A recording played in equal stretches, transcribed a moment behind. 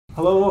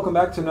Hello and welcome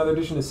back to another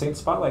edition of Saint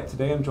Spotlight.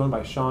 Today I'm joined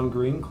by Sean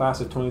Green,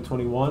 class of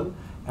 2021.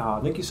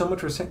 Thank you so much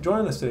for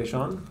joining us today,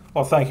 Sean.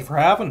 Well, thank you for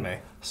having me.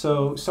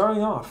 So,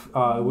 starting off,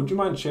 would you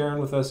mind sharing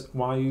with us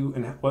why you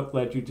and what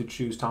led you to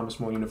choose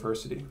Thomas More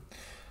University?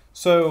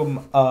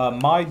 So,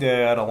 my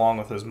dad, along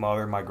with his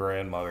mother, my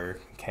grandmother,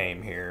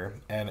 came here,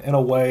 and in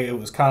a way, it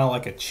was kind of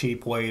like a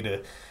cheap way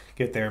to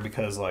get there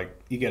because, like,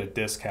 you get a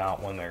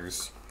discount when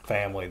there's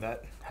family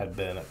that had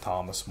been at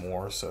Thomas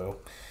More. So,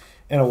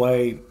 in a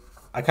way,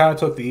 I kind of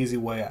took the easy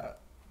way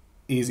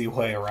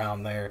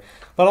around there.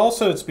 But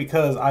also, it's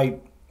because I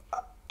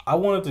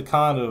wanted to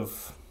kind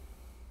of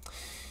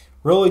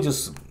really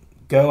just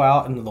go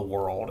out into the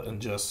world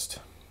and just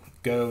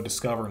go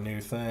discover new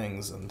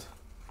things and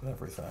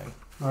everything.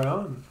 Right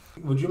on.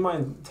 Would you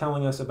mind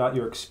telling us about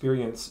your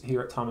experience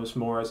here at Thomas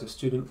More as a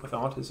student with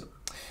autism?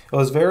 It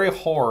was very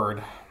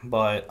hard,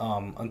 but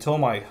until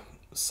my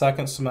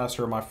second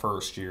semester of my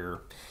first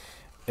year,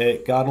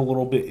 it got a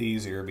little bit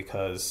easier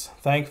because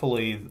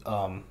thankfully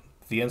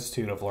the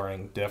Institute of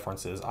Learning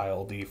Differences,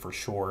 ILD for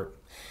short,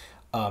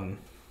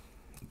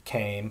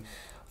 came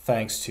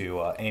thanks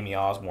to Amy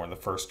Osborne, the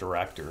first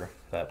director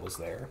that was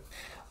there.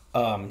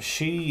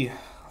 She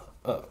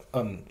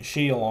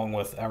along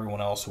with everyone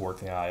else who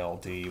worked in the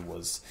ILD,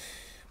 was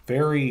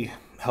very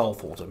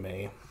helpful to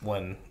me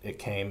when it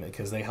came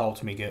because they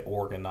helped me get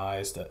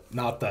organized.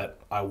 Not that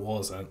I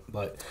wasn't,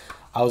 but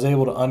I was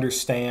able to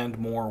understand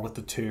more with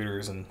the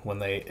tutors and when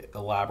they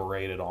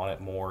elaborated on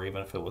it more,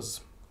 even if it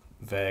was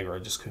vague or I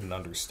just couldn't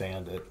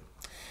understand it.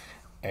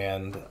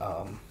 And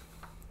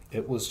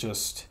it was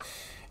just,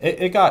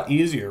 it got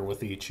easier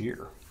with each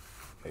year,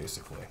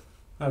 basically.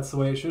 That's the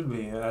way it should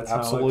be. That's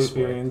Absolutely. How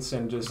experience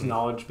and just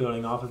knowledge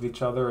building off of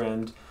each other.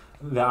 And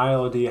the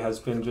ILD has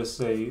been just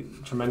a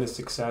tremendous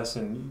success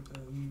and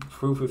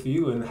proof with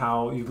you and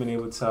how you've been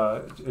able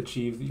to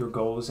achieve your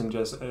goals, and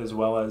just as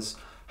well as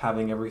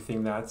having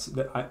everything that's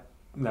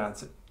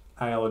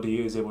ILD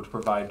is able to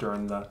provide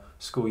during the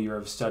school year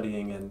of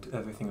studying and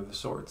everything of the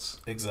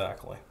sorts.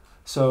 Exactly.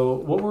 So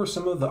what were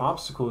some of the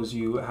obstacles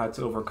you had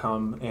to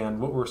overcome, and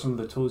what were some of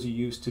the tools you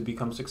used to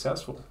become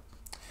successful?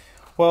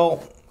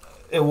 Well,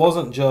 it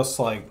wasn't just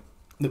like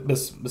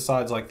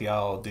besides like the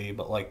ILD,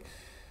 but like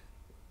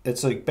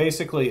it's like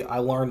basically I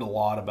learned a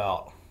lot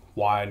about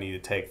why I need to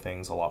take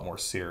things a lot more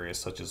serious,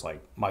 such as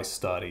like my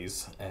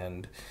studies,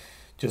 and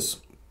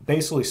just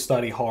basically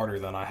study harder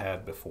than I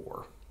had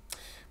before.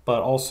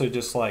 But also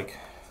just like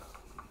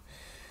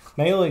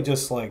mainly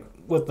just like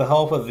with the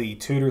help of the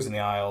tutors in the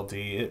ILD,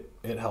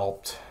 it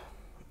helped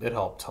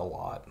a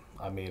lot.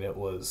 I mean, it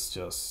was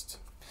just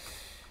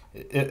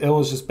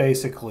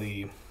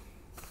basically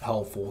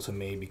helpful to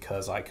me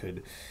because I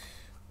could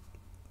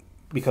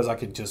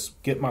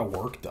just get my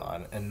work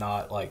done and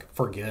not like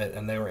forget,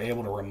 and they were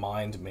able to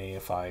remind me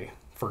if I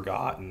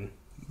forgotten,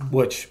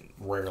 which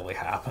rarely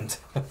happened.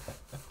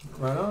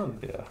 Right on.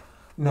 Yeah.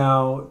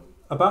 Now,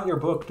 about your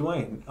book,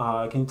 Dwayne,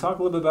 can you talk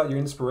a little bit about your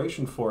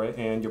inspiration for it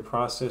and your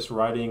process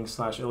writing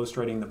 /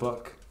 illustrating the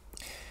book?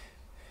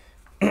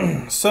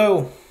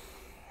 So,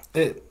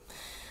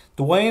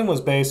 Dwayne was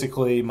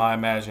basically my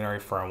imaginary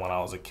friend when I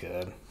was a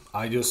kid.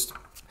 The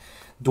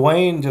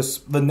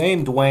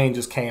name Dwayne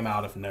just came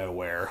out of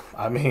nowhere.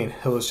 I mean,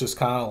 it was just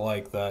kind of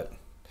like that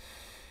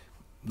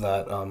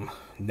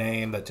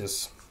name that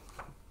just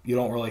you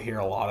don't really hear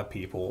a lot of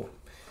people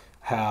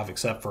have,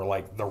 except for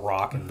like The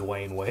Rock and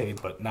Dwayne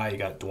Wade. But now you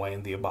got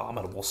Dwayne the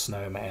Abominable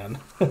Snowman.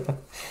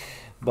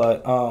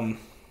 But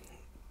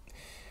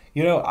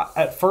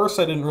at first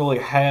I didn't really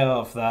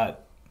have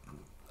that.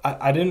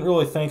 I didn't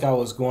really think I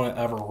was going to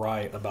ever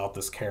write about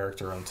this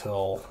character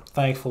until,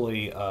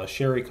 thankfully,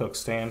 Sherry Cook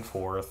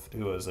Stanforth,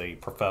 who is a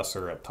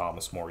professor at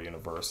Thomas More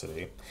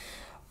University,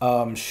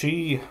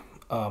 she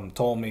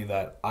told me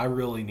that I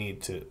really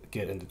need to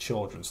get into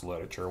children's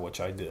literature,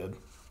 which I did.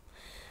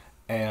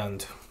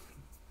 And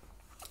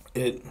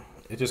it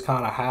just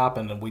kind of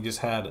happened, and we just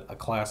had a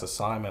class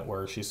assignment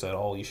where she said,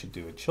 "Oh, you should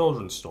do a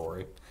children's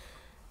story,"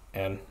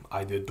 and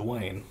I did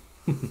Dwayne.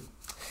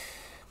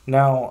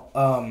 Now,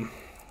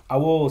 I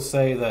will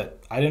say that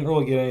I didn't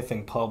really get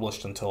anything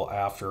published until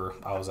after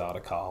I was out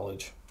of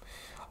college.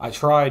 I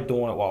tried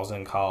doing it while I was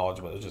in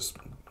college, but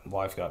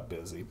life got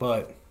busy.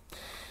 But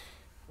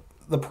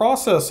the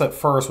process at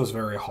first was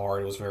very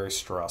hard. It was very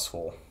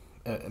stressful,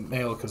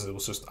 mainly because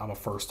I'm a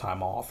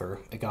first-time author.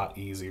 It got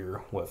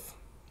easier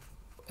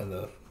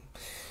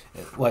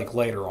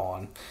later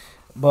on.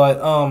 But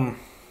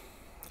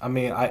I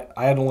mean, I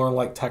had to learn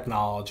like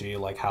technology,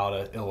 like how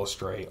to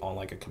illustrate on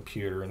like a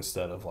computer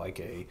instead of like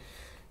a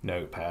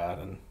notepad,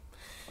 and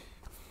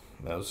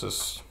that was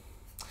just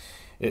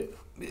it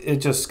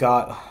just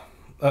got,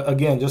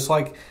 again, just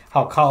like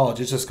how college,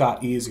 it just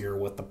got easier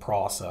with the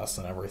process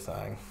and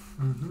everything.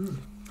 Mm-hmm.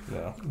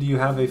 Yeah. Do you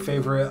have a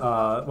favorite,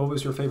 what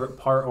was your favorite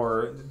part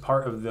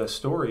of the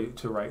story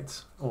to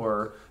write?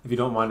 Or if you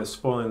don't mind us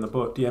spoiling the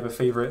book, do you have a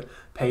favorite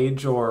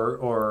page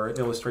or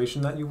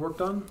illustration that you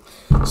worked on?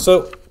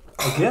 So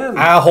again,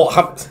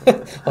 well,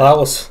 that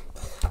was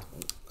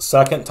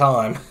second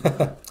time.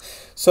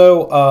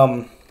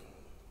 So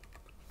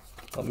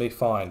Let me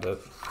find it.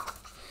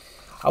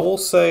 I will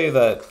say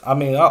that, I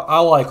mean, I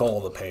like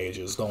all the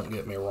pages, don't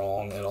get me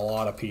wrong, and a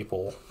lot of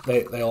people,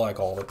 they like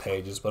all the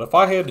pages, but if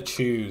I had to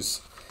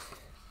choose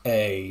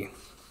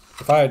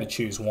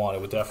one,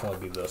 it would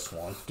definitely be this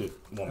one.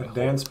 A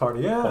dance party,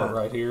 yeah. Hold it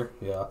right here,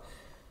 yeah.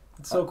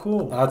 It's so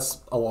cool.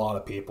 That's a lot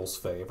of people's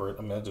favorite.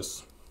 I mean,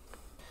 just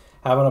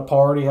having a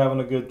party,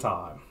 having a good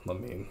time. I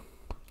mean,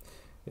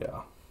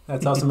 yeah.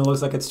 That's awesome. It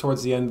looks like it's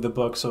towards the end of the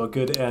book, so a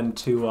good end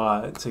to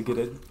get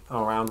it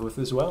around with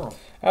as well.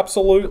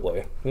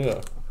 Absolutely,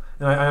 yeah.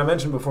 And I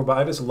mentioned before, but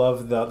I just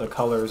love the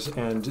colors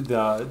and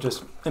the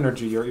just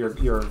energy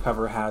your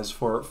cover has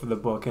for the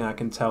book, and I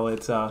can tell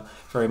it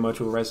very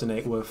much will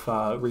resonate with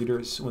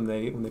readers when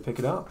they pick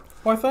it up.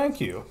 Why, thank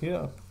you.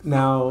 Yeah.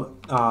 Now,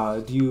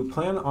 do you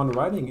plan on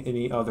writing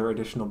any other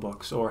additional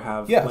books, or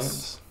have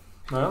plans?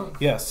 Well,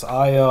 yes,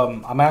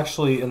 I'm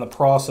actually in the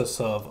process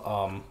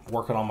of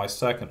working on my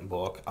second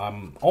book.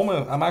 I'm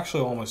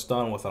actually almost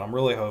done with it. I'm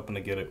really hoping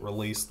to get it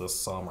released this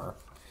summer.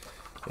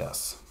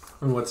 Yes.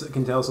 And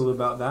can you tell us a little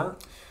about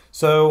that?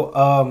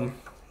 So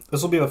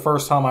this will be the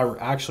first time I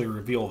actually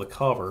reveal the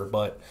cover,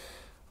 but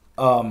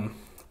or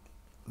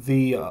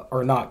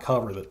not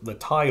cover, the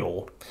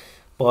title,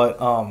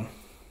 but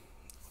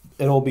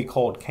it'll be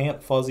called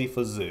Camp Fuzzy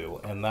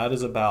Fazoo, and that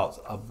is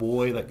about a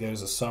boy that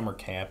goes to summer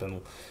camp and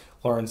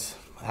learns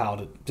how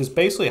to just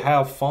basically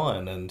have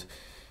fun and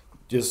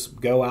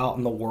just go out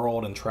in the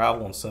world and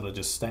travel instead of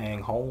just staying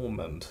home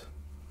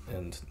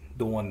and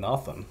doing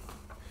nothing.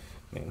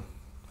 I mean,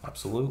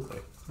 absolutely.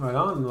 Right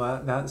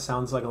on. That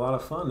sounds like a lot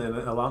of fun and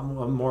a lot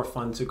more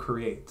fun to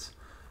create.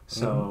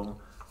 So,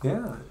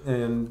 yeah.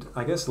 And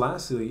I guess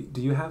lastly,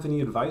 do you have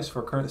any advice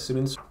for current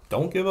students?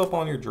 Don't give up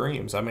on your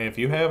dreams. I mean, if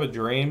you have a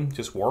dream,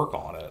 just work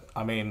on it.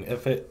 I mean,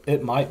 if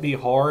it might be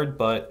hard,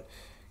 but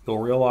you'll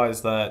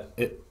realize that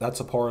that's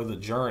a part of the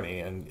journey,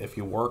 and if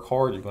you work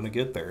hard, you're going to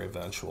get there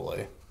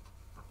eventually.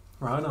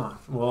 Right on.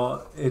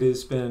 Well, it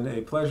has been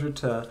a pleasure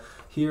to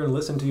hear and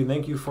listen to you.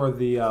 Thank you for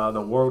the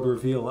world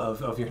reveal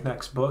of your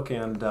next book,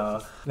 and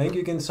thank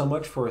you again so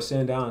much for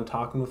sitting down and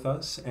talking with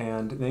us,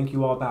 and thank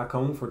you all back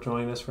home for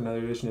joining us for another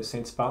edition of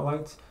Saint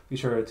Spotlight. Be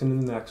sure to tune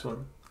in to the next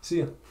one. See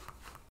ya.